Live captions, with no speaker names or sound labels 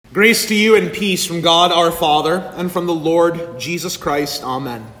Grace to you and peace from God our Father and from the Lord Jesus Christ.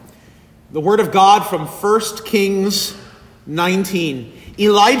 Amen. The word of God from 1 Kings 19.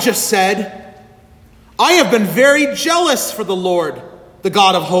 Elijah said, I have been very jealous for the Lord, the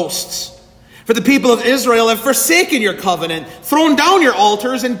God of hosts. For the people of Israel have forsaken your covenant, thrown down your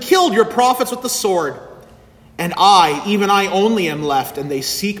altars, and killed your prophets with the sword. And I, even I only, am left, and they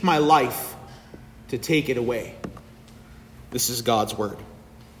seek my life to take it away. This is God's word.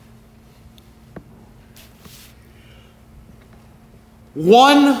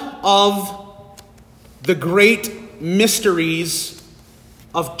 One of the great mysteries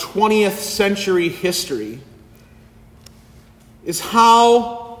of 20th century history is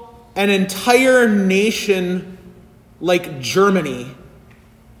how an entire nation like Germany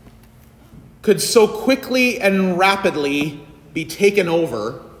could so quickly and rapidly be taken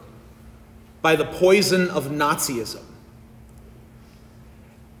over by the poison of Nazism.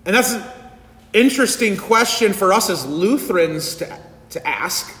 And that's an interesting question for us as Lutherans to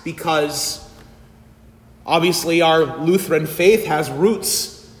ask, because obviously our Lutheran faith has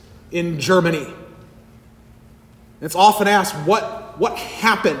roots in Germany. It's often asked, what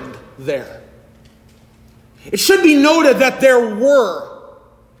happened there? It should be noted that there were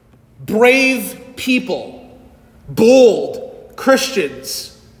brave people, bold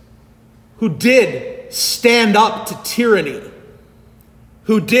Christians, who did stand up to tyranny,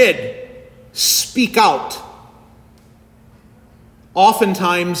 who did speak out,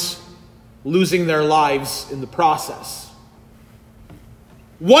 oftentimes losing their lives in the process.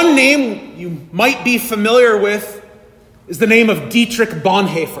 One name you might be familiar with is the name of Dietrich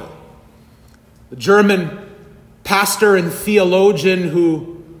Bonhoeffer, the German pastor and theologian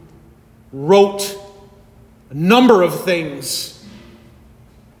who wrote a number of things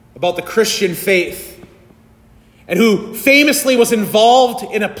about the Christian faith, and who famously was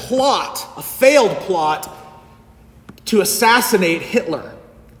involved in a failed plot, to assassinate Hitler.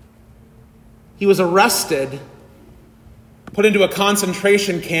 He was arrested, put into a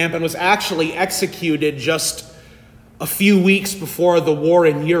concentration camp, and was actually executed just a few weeks before the war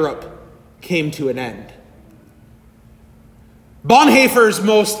in Europe came to an end. Bonhoeffer's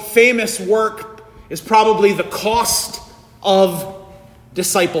most famous work is probably The Cost of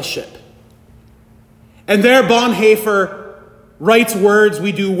Discipleship. And there Bonhoeffer writes words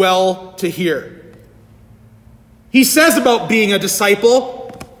we do well to hear. He says about being a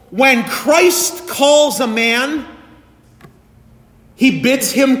disciple, when Christ calls a man, he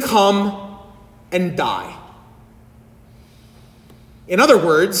bids him come and die. In other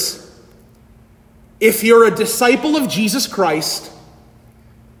words, if you're a disciple of Jesus Christ,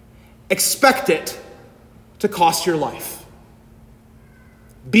 expect it to cost your life.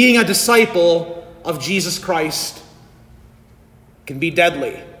 Being a disciple of Jesus Christ can be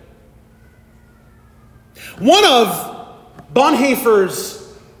deadly. One of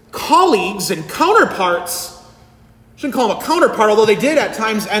Bonhoeffer's colleagues and counterparts, I shouldn't call him a counterpart, although they did at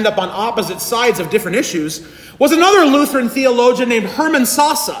times end up on opposite sides of different issues, was another Lutheran theologian named Hermann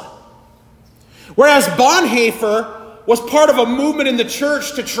Sasse. Whereas Bonhoeffer was part of a movement in the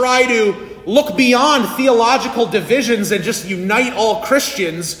church to try to look beyond theological divisions and just unite all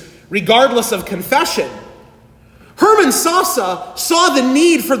Christians regardless of confession, Hermann Sasse saw the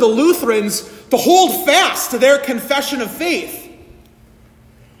need for the Lutherans to hold fast to their confession of faith.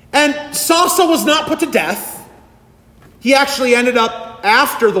 And Sasse was not put to death. He actually ended up,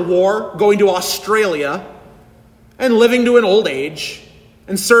 after the war, going to Australia and living to an old age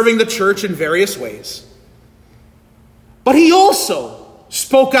and serving the church in various ways. But he also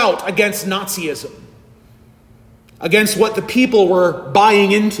spoke out against Nazism, against what the people were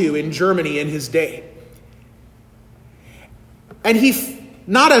buying into in Germany in his day. And he,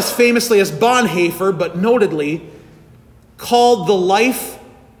 not as famously as Bonhoeffer, but notedly, called the life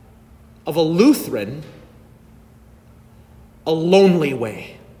of a Lutheran a lonely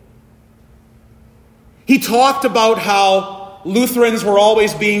way. He talked about how Lutherans were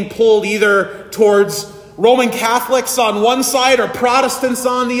always being pulled either towards Roman Catholics on one side or Protestants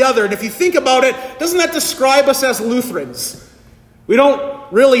on the other. And if you think about it, doesn't that describe us as Lutherans? We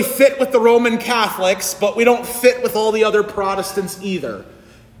don't really fit with the Roman Catholics, but we don't fit with all the other Protestants either.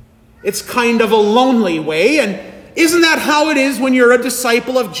 It's kind of a lonely way, and isn't that how it is when you're a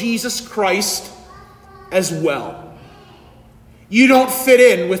disciple of Jesus Christ as well? You don't fit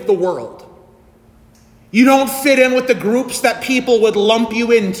in with the world. You don't fit in with the groups that people would lump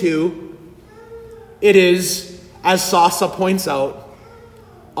you into. It is, as Sasse points out,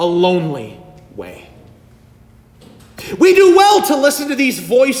 a lonely way. We do well to listen to these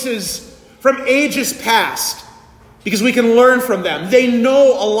voices from ages past because we can learn from them. They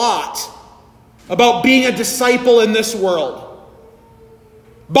know a lot about being a disciple in this world.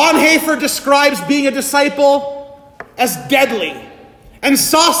 Bonhoeffer describes being a disciple as deadly, and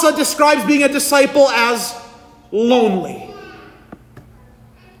Sasa describes being a disciple as lonely.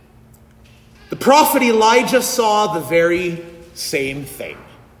 The prophet Elijah saw the very same thing.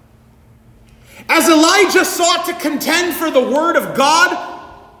 As Elijah sought to contend for the word of God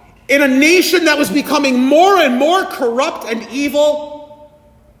in a nation that was becoming more and more corrupt and evil,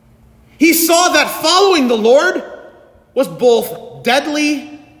 he saw that following the Lord was both deadly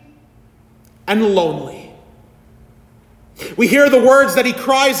and lonely. We hear the words that he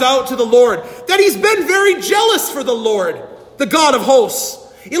cries out to the Lord, that he's been very jealous for the Lord, the God of hosts.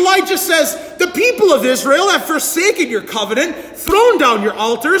 Elijah says, the people of Israel have forsaken your covenant, thrown down your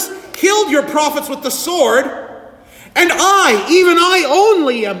altars, killed your prophets with the sword, and I, even I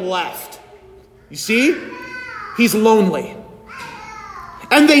only am left. You see, he's lonely.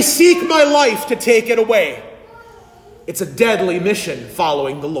 And they seek my life to take it away. It's a deadly mission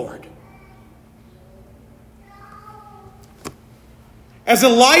following the Lord. As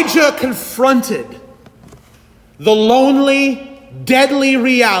Elijah confronted the lonely, deadly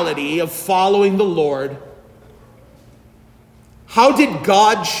reality of following the Lord, how did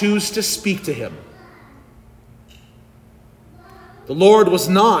God choose to speak to him? The Lord was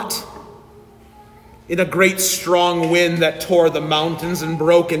not in a great strong wind that tore the mountains and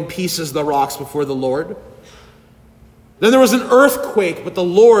broke in pieces the rocks before the Lord. Then there was an earthquake, but the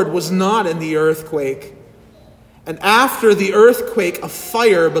Lord was not in the earthquake. And after the earthquake, a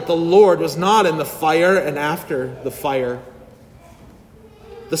fire, but the Lord was not in the fire. And after the fire,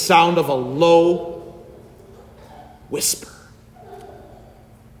 the sound of a low whisper.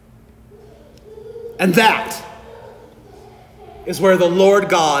 And that is where the Lord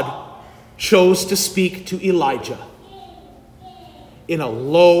God chose to speak to Elijah, in a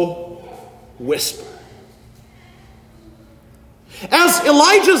low whisper. As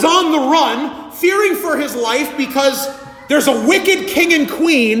Elijah's on the run, fearing for his life because there's a wicked king and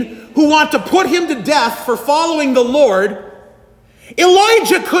queen who want to put him to death for following the Lord,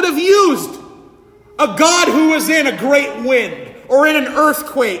 Elijah could have used a God who was in a great wind, or in an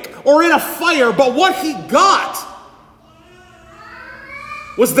earthquake, or in a fire, but what he got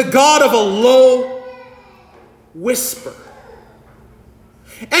was the God of a low whisper.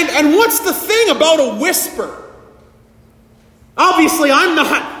 And what's the thing about a whisper? Obviously, I'm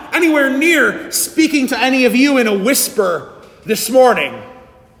not anywhere near speaking to any of you in a whisper this morning.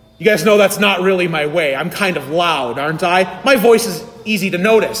 You guys know that's not really my way. I'm kind of loud, aren't I? My voice is easy to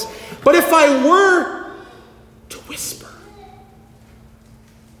notice. But if I were to whisper...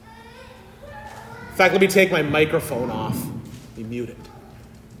 In fact, let me take my microphone off. Let me mute it.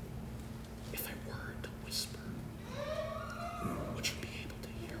 If I were to whisper, would you be able to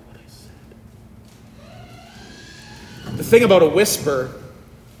hear what I said? The thing about a whisper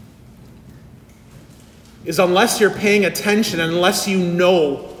is, unless you're paying attention, unless you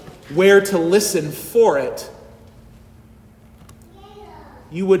know where to listen for it,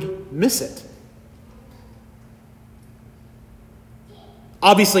 you would miss it.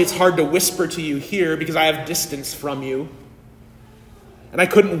 Obviously, it's hard to whisper to you here because I have distance from you. And I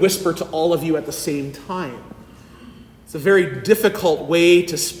couldn't whisper to all of you at the same time. It's a very difficult way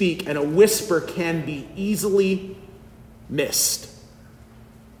to speak, and a whisper can be easily missed.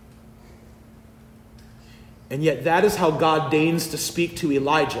 And yet that is how God deigns to speak to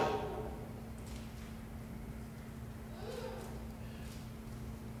Elijah.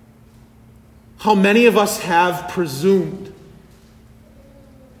 How many of us have presumed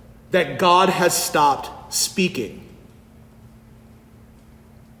that God has stopped speaking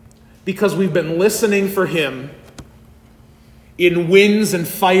because we've been listening for him in winds and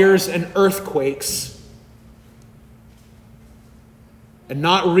fires and earthquakes, and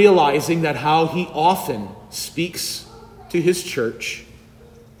not realizing that how he often speaks to his church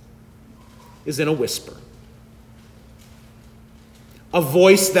is in a whisper. A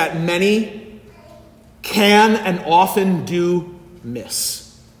voice that many can and often do miss.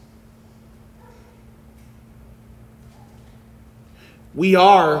 We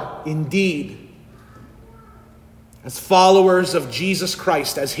are indeed, as followers of Jesus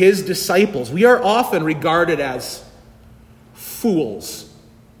Christ, as his disciples, we are often regarded as fools,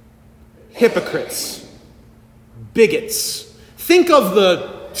 hypocrites, bigots. Think of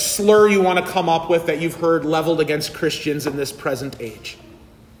the slur you want to come up with that you've heard leveled against Christians in this present age.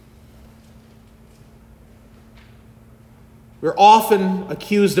 We're often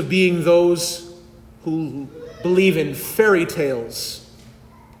accused of being those who believe in fairy tales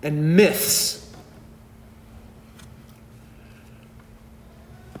and myths.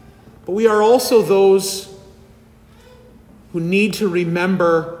 But we are also those who need to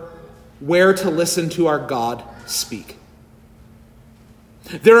remember where to listen to our God speak.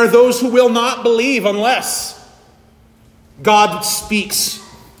 There are those who will not believe unless God speaks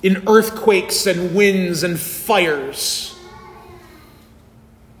in earthquakes and winds and fires.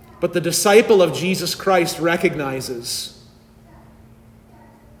 But the disciple of Jesus Christ recognizes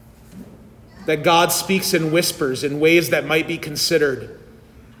that God speaks in whispers in ways that might be considered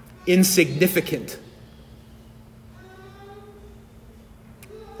insignificant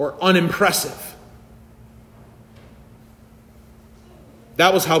or unimpressive.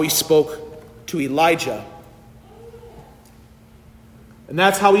 That was how he spoke to Elijah. And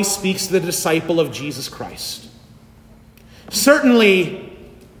that's how he speaks to the disciple of Jesus Christ. Certainly,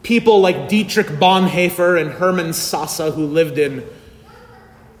 people like Dietrich Bonhoeffer and Hermann Sasse, who lived in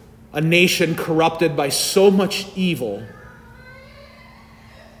a nation corrupted by so much evil,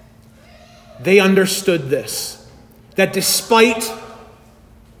 they understood this, that despite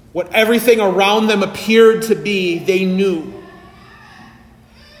what everything around them appeared to be, they knew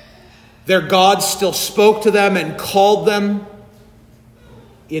their God still spoke to them and called them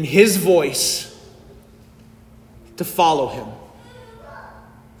in his voice to follow him.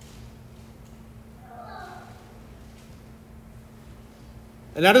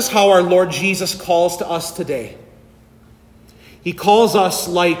 And that is how our Lord Jesus calls to us today. He calls us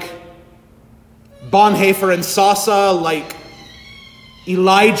like Bonhoeffer and Sasse, like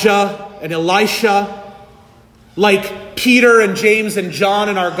Elijah and Elisha, like Peter and James and John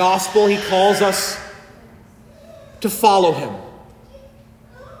in our gospel. He calls us to follow him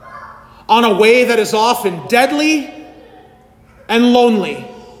on a way that is often deadly and lonely.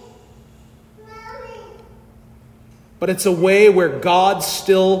 But it's a way where God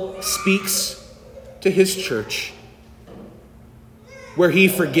still speaks to his church, where he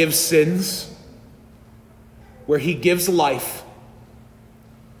forgives sins, where he gives life,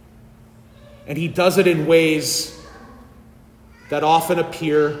 and he does it in ways that often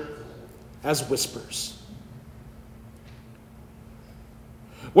appear as whispers.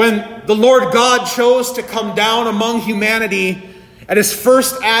 When the Lord God chose to come down among humanity at his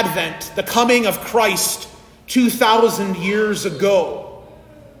first advent, the coming of Christ 2,000 years ago,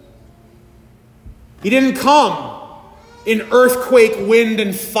 he didn't come in earthquake, wind,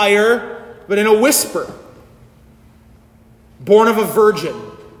 and fire, but in a whisper, born of a virgin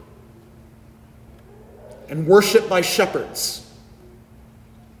and worshipped by shepherds.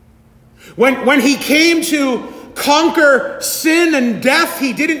 When he came to conquer sin and death,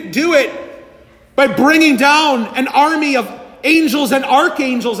 he didn't do it by bringing down an army of angels and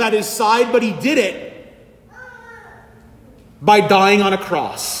archangels at his side, but he did it by dying on a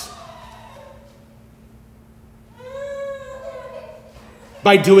cross,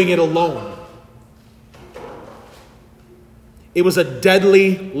 by doing it alone. It was a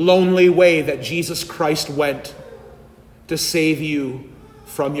deadly, lonely way that Jesus Christ went to save you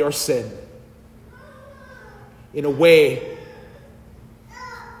from your sin, in a way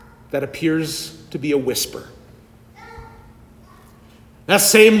that appears to be a whisper. That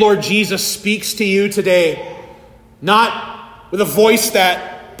same Lord Jesus speaks to you today, not with a voice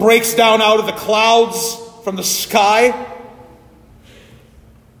that breaks down out of the clouds from the sky,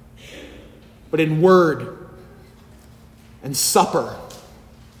 but in word and supper,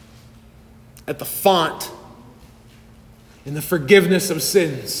 at the font, in the forgiveness of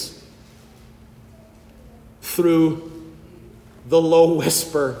sins, through the low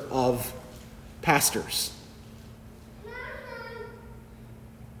whisper of pastors.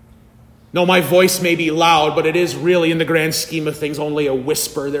 No, my voice may be loud, but it is really, in the grand scheme of things, only a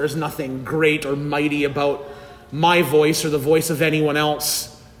whisper. There is nothing great or mighty about my voice or the voice of anyone else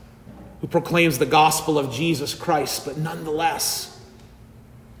who proclaims the gospel of Jesus Christ. But nonetheless,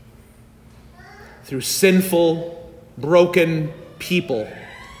 through sinful, broken people,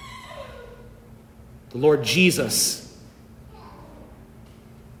 the Lord Jesus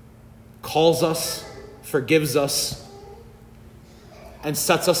calls us, forgives us, and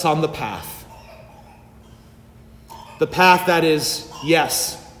sets us on the path. The path that is,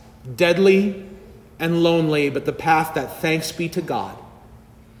 yes, deadly and lonely, but the path that, thanks be to God,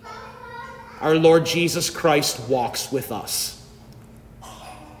 our Lord Jesus Christ walks with us.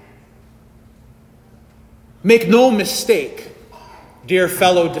 Make no mistake, dear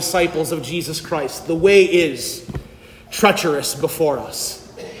fellow disciples of Jesus Christ, the way is treacherous before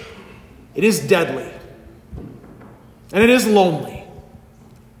us. It is deadly, and it is lonely.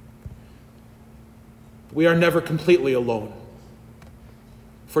 We are never completely alone,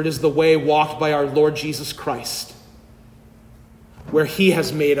 for it is the way walked by our Lord Jesus Christ, where he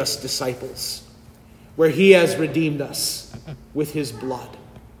has made us disciples, where he has redeemed us with his blood.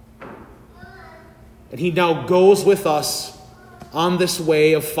 And he now goes with us on this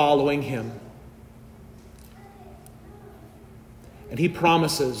way of following him. And he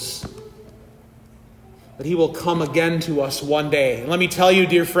promises that he will come again to us one day. And let me tell you,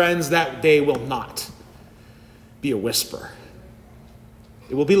 dear friends, that day will not be a whisper.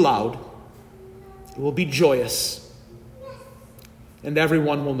 It will be loud. It will be joyous. And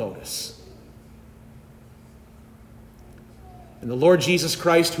everyone will notice. And the Lord Jesus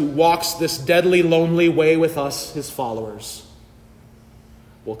Christ, who walks this deadly, lonely way with us, his followers,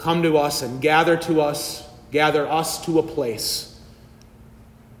 will come to us and gather us to a place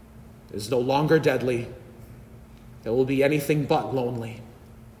that is no longer deadly, that will be anything but lonely,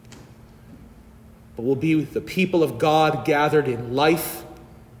 but will be the people of God gathered in life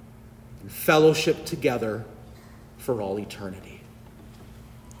and fellowship together for all eternity.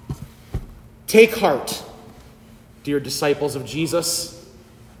 Take heart, dear disciples of Jesus.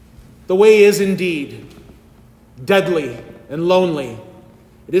 The way is indeed deadly and lonely.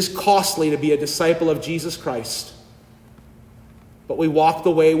 It is costly to be a disciple of Jesus Christ. But we walk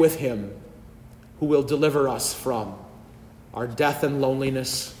the way with him who will deliver us from our death and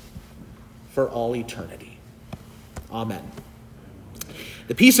loneliness for all eternity. Amen.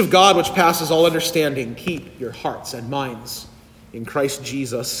 The peace of God, which passes all understanding, keep your hearts and minds in Christ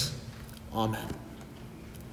Jesus. Amen.